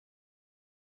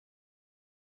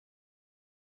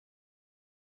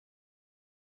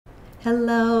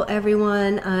Hello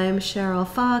everyone, I'm Cheryl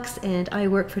Fox and I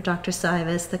work for Dr.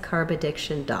 Sivas, the Carb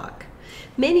Addiction Doc.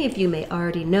 Many of you may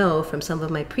already know from some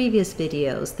of my previous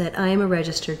videos that I am a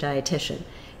registered dietitian,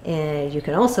 and you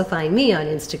can also find me on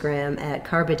Instagram at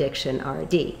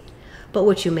carbaddictionrd. But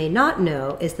what you may not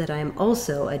know is that I am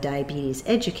also a diabetes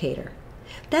educator.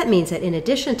 That means that in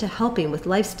addition to helping with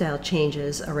lifestyle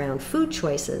changes around food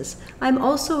choices, I'm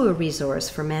also a resource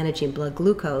for managing blood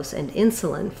glucose and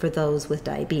insulin for those with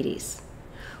diabetes.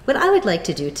 What I would like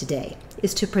to do today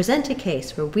is to present a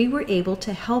case where we were able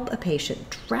to help a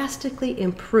patient drastically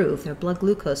improve their blood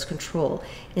glucose control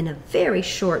in a very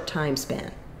short time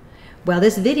span. While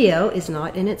this video is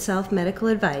not in itself medical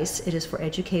advice, it is for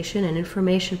education and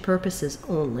information purposes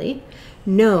only,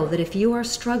 know that if you are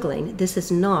struggling, this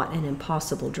is not an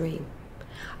impossible dream.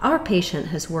 Our patient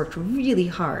has worked really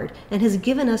hard and has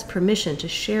given us permission to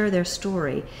share their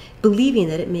story, believing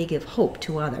that it may give hope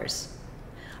to others.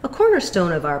 A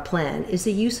cornerstone of our plan is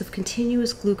the use of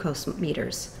continuous glucose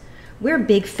meters. We're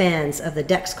big fans of the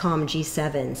Dexcom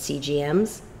G7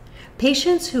 CGMs.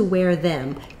 Patients who wear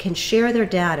them can share their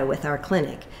data with our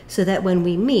clinic so that when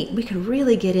we meet, we can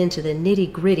really get into the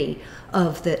nitty-gritty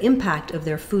of the impact of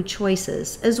their food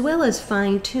choices, as well as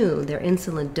fine-tune their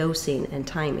insulin dosing and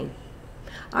timing.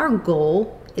 Our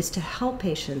goal is to help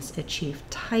patients achieve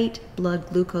tight blood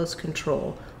glucose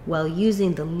control while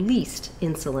using the least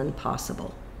insulin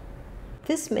possible.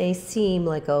 This may seem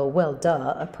like a well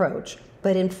duh approach,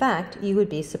 but in fact, you would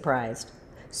be surprised.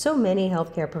 So many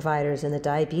healthcare providers in the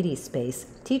diabetes space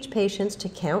teach patients to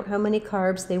count how many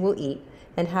carbs they will eat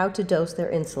and how to dose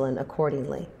their insulin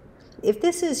accordingly. If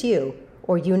this is you,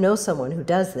 or you know someone who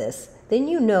does this, then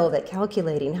you know that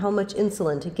calculating how much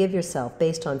insulin to give yourself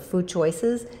based on food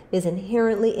choices is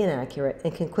inherently inaccurate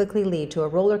and can quickly lead to a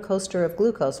roller coaster of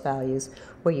glucose values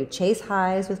where you chase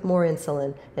highs with more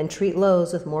insulin and treat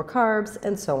lows with more carbs,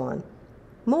 and so on.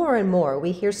 More and more,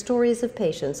 we hear stories of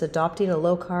patients adopting a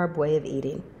low-carb way of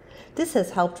eating. This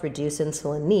has helped reduce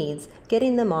insulin needs,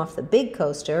 getting them off the big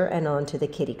coaster and onto the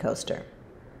kiddie coaster.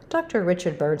 Dr.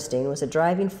 Richard Bernstein was a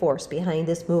driving force behind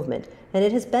this movement, and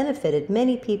it has benefited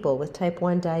many people with type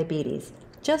 1 diabetes,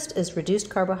 just as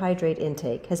reduced carbohydrate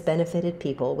intake has benefited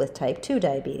people with type 2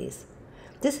 diabetes.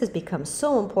 This has become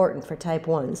so important for type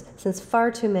 1s since far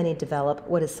too many develop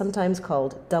what is sometimes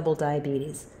called double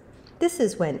diabetes. This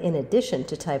is when, in addition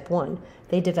to type 1,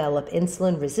 they develop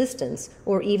insulin resistance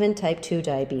or even type 2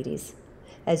 diabetes.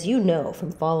 As you know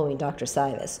from following Dr.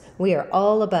 Sivas, we are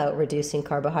all about reducing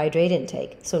carbohydrate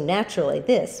intake, so naturally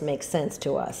this makes sense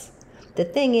to us. The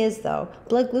thing is, though,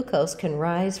 blood glucose can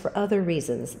rise for other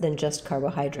reasons than just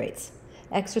carbohydrates.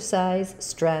 Exercise,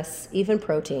 stress, even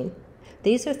protein.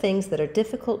 These are things that are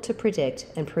difficult to predict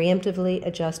and preemptively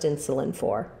adjust insulin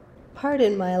for.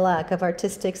 Pardon my lack of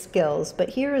artistic skills, but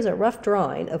here is a rough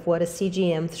drawing of what a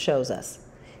CGM shows us.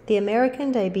 The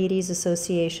American Diabetes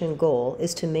Association goal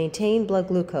is to maintain blood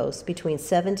glucose between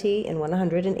 70 and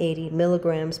 180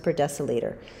 milligrams per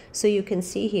deciliter. So you can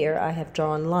see here I have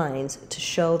drawn lines to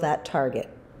show that target.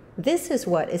 This is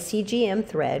what a CGM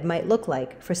thread might look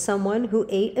like for someone who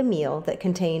ate a meal that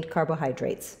contained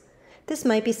carbohydrates. This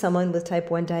might be someone with type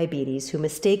 1 diabetes who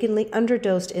mistakenly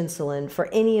underdosed insulin for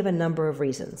any of a number of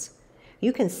reasons.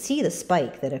 You can see the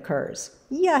spike that occurs.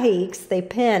 Yikes, they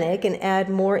panic and add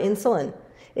more insulin.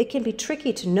 It can be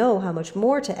tricky to know how much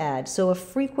more to add, so a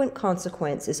frequent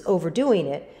consequence is overdoing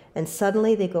it, and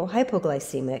suddenly they go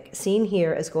hypoglycemic, seen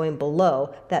here as going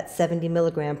below that 70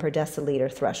 milligram per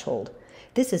deciliter threshold.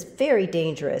 This is very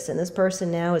dangerous, and this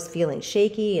person now is feeling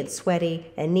shaky and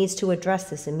sweaty and needs to address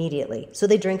this immediately, so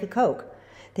they drink a Coke.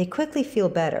 They quickly feel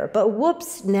better, but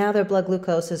whoops, now their blood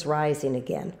glucose is rising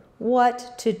again.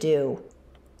 What to do?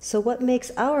 So what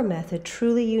makes our method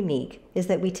truly unique is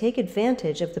that we take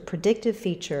advantage of the predictive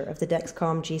feature of the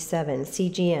Dexcom G7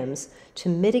 CGMs to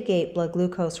mitigate blood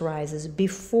glucose rises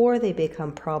before they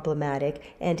become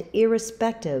problematic and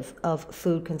irrespective of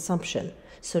food consumption.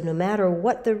 So no matter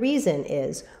what the reason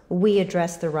is, we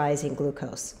address the rising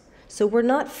glucose. So we're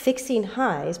not fixing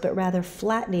highs, but rather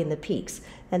flattening the peaks,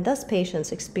 and thus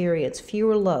patients experience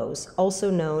fewer lows, also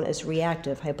known as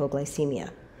reactive hypoglycemia.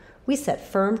 We set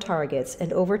firm targets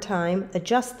and over time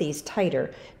adjust these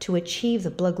tighter to achieve the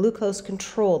blood glucose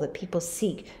control that people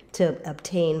seek to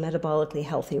obtain metabolically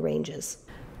healthy ranges.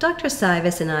 Dr.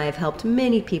 Sivas and I have helped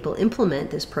many people implement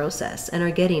this process and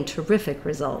are getting terrific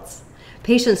results.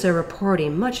 Patients are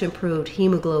reporting much improved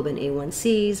hemoglobin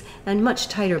A1Cs and much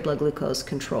tighter blood glucose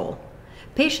control.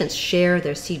 Patients share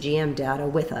their CGM data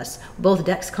with us, both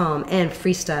Dexcom and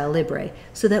Freestyle Libre,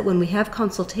 so that when we have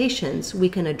consultations, we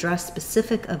can address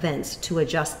specific events to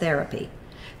adjust therapy.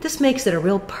 This makes it a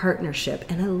real partnership,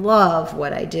 and I love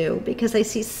what I do because I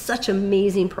see such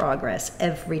amazing progress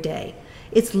every day.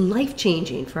 It's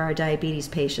life-changing for our diabetes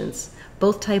patients,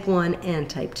 both type 1 and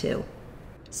type 2.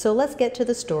 So let's get to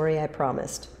the story I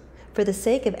promised. For the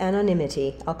sake of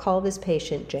anonymity, I'll call this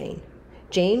patient Jane.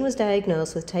 Jane was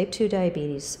diagnosed with type 2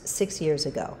 diabetes 6 years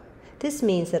ago. This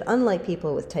means that unlike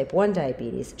people with type 1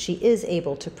 diabetes, she is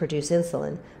able to produce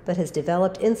insulin, but has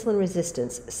developed insulin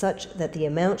resistance such that the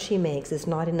amount she makes is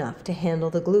not enough to handle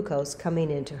the glucose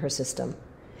coming into her system.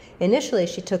 Initially,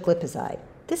 she took glipizide.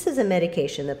 This is a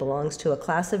medication that belongs to a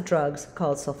class of drugs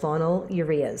called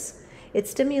sulfonylureas. It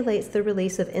stimulates the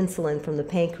release of insulin from the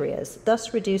pancreas,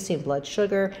 thus reducing blood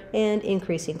sugar and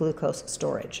increasing glucose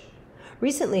storage.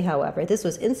 Recently, however, this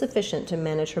was insufficient to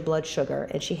manage her blood sugar,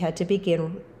 and she had to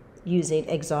begin using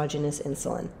exogenous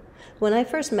insulin. When I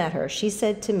first met her, she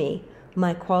said to me,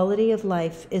 "My quality of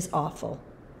life is awful.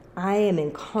 I am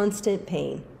in constant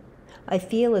pain. I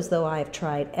feel as though I have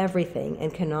tried everything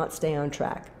and cannot stay on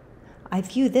track. I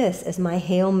view this as my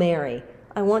Hail Mary.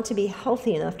 I want to be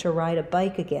healthy enough to ride a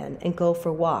bike again and go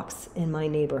for walks in my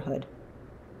neighborhood."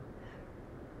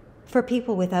 For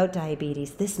people without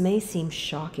diabetes, this may seem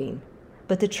shocking,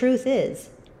 but the truth is,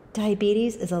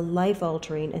 diabetes is a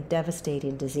life-altering and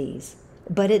devastating disease.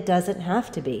 But it doesn't have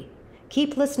to be.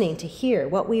 Keep listening to hear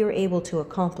what we were able to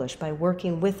accomplish by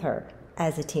working with her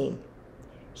as a team.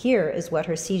 Here is what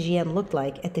her CGM looked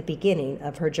like at the beginning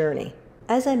of her journey.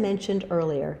 As I mentioned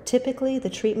earlier, typically the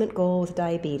treatment goal with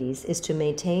diabetes is to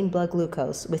maintain blood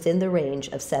glucose within the range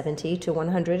of 70 to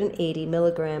 180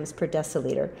 milligrams per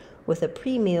deciliter, with a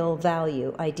pre-meal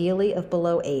value ideally of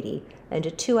below 80 and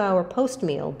a 2-hour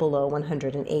post-meal below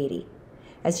 180.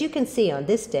 As you can see on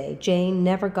this day, Jane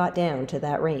never got down to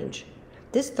that range.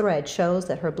 This thread shows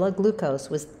that her blood glucose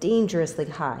was dangerously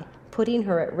high, putting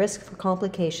her at risk for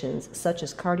complications such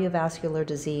as cardiovascular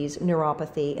disease,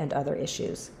 neuropathy, and other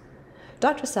issues.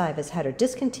 Dr. Sivas had her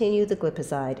discontinue the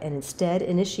glipizide and instead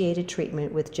initiated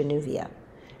treatment with Januvia.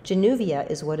 Januvia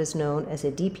is what is known as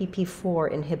a DPP-4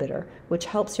 inhibitor, which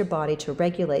helps your body to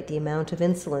regulate the amount of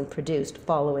insulin produced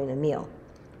following a meal.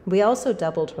 We also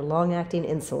doubled her long-acting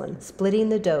insulin, splitting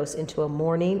the dose into a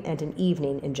morning and an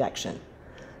evening injection.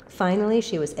 Finally,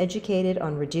 she was educated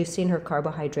on reducing her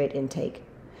carbohydrate intake.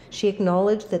 She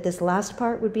acknowledged that this last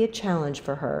part would be a challenge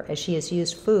for her, as she has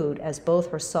used food as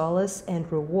both her solace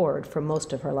and reward for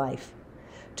most of her life.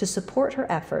 To support her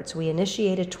efforts, we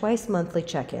initiated twice-monthly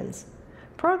check-ins.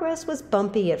 Progress was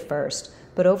bumpy at first,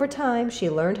 but over time she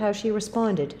learned how she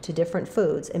responded to different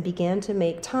foods and began to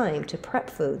make time to prep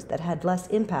foods that had less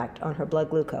impact on her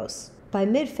blood glucose. By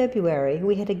mid-February,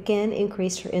 we had again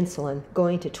increased her insulin,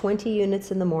 going to 20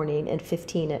 units in the morning and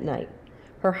 15 at night.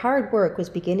 Her hard work was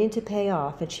beginning to pay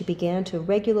off, and she began to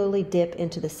regularly dip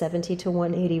into the 70 to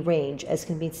 180 range, as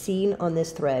can be seen on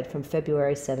this thread from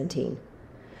February 17.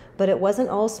 But it wasn't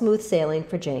all smooth sailing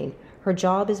for Jane. Her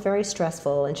job is very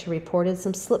stressful, and she reported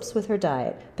some slips with her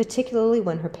diet, particularly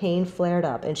when her pain flared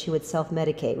up and she would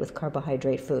self-medicate with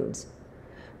carbohydrate foods.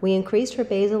 We increased her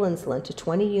basal insulin to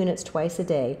 20 units twice a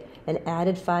day and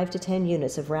added 5 to 10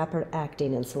 units of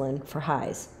rapid-acting insulin for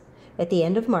highs. At the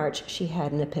end of March, she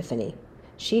had an epiphany.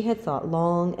 She had thought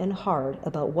long and hard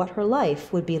about what her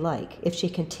life would be like if she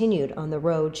continued on the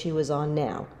road she was on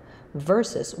now,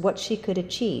 versus what she could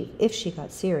achieve if she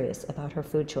got serious about her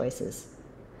food choices.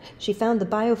 She found the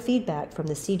biofeedback from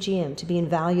the CGM to be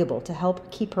invaluable to help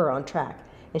keep her on track,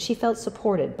 and she felt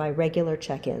supported by regular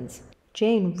check-ins.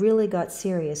 Jane really got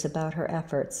serious about her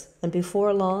efforts, and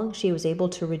before long she was able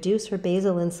to reduce her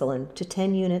basal insulin to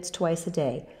 10 units twice a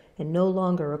day and no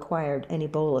longer required any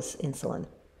bolus insulin.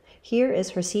 Here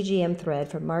is her CGM thread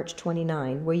from March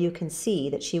 29, where you can see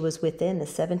that she was within the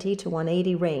 70 to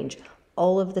 180 range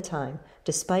all of the time,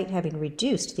 despite having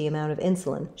reduced the amount of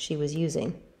insulin she was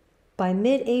using. By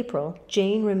mid-April,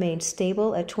 Jane remained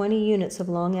stable at 20 units of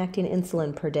long-acting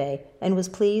insulin per day and was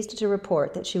pleased to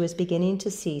report that she was beginning to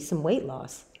see some weight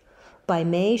loss. By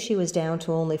May, she was down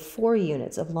to only 4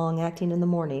 units of long-acting in the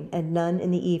morning and none in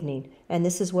the evening, and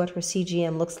this is what her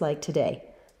CGM looks like today.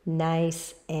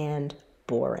 Nice and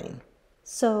boring.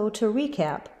 So, to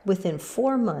recap, within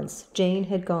 4 months, Jane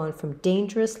had gone from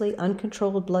dangerously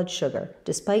uncontrolled blood sugar,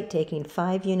 despite taking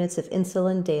 5 units of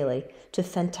insulin daily, to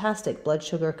fantastic blood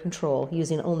sugar control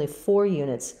using only 4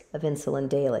 units of insulin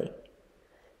daily.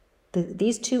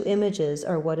 These two images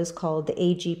are what is called the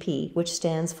AGP, which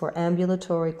stands for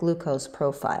Ambulatory Glucose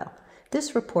Profile.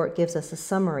 This report gives us a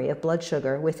summary of blood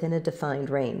sugar within a defined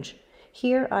range.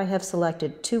 Here I have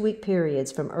selected 2-week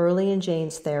periods from early in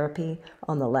Jane's therapy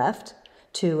on the left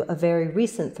to a very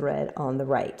recent thread on the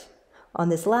right. On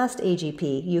this last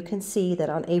AGP, you can see that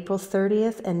on April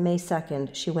 30th and May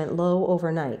 2nd, she went low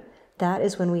overnight. That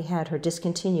is when we had her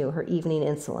discontinue her evening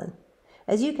insulin.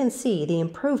 As you can see, the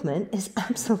improvement is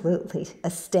absolutely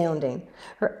astounding.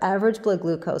 Her average blood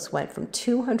glucose went from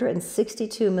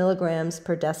 262 milligrams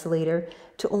per deciliter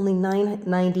to only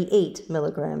 98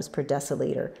 milligrams per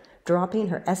deciliter, dropping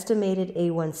her estimated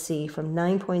A1C from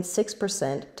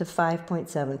 9.6% to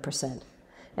 5.7%.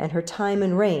 And her time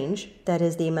in range, that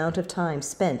is the amount of time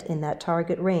spent in that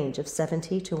target range of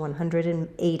 70 to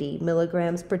 180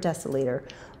 milligrams per deciliter,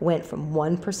 went from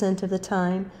 1% of the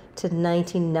time to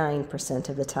 99%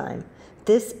 of the time.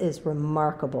 This is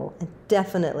remarkable and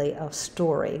definitely a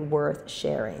story worth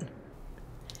sharing.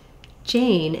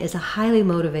 Jane is a highly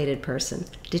motivated person,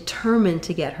 determined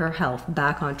to get her health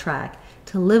back on track,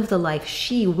 to live the life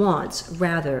she wants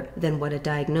rather than what a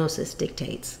diagnosis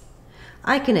dictates.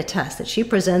 I can attest that she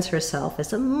presents herself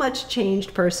as a much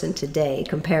changed person today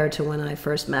compared to when I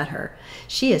first met her.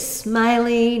 She is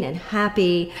smiling and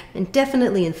happy and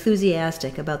definitely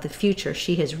enthusiastic about the future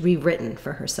she has rewritten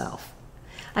for herself.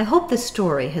 I hope this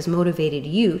story has motivated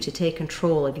you to take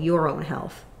control of your own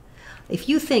health. If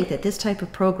you think that this type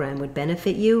of program would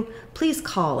benefit you, please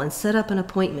call and set up an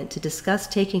appointment to discuss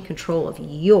taking control of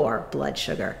your blood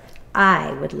sugar.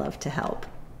 I would love to help.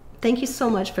 Thank you so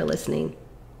much for listening.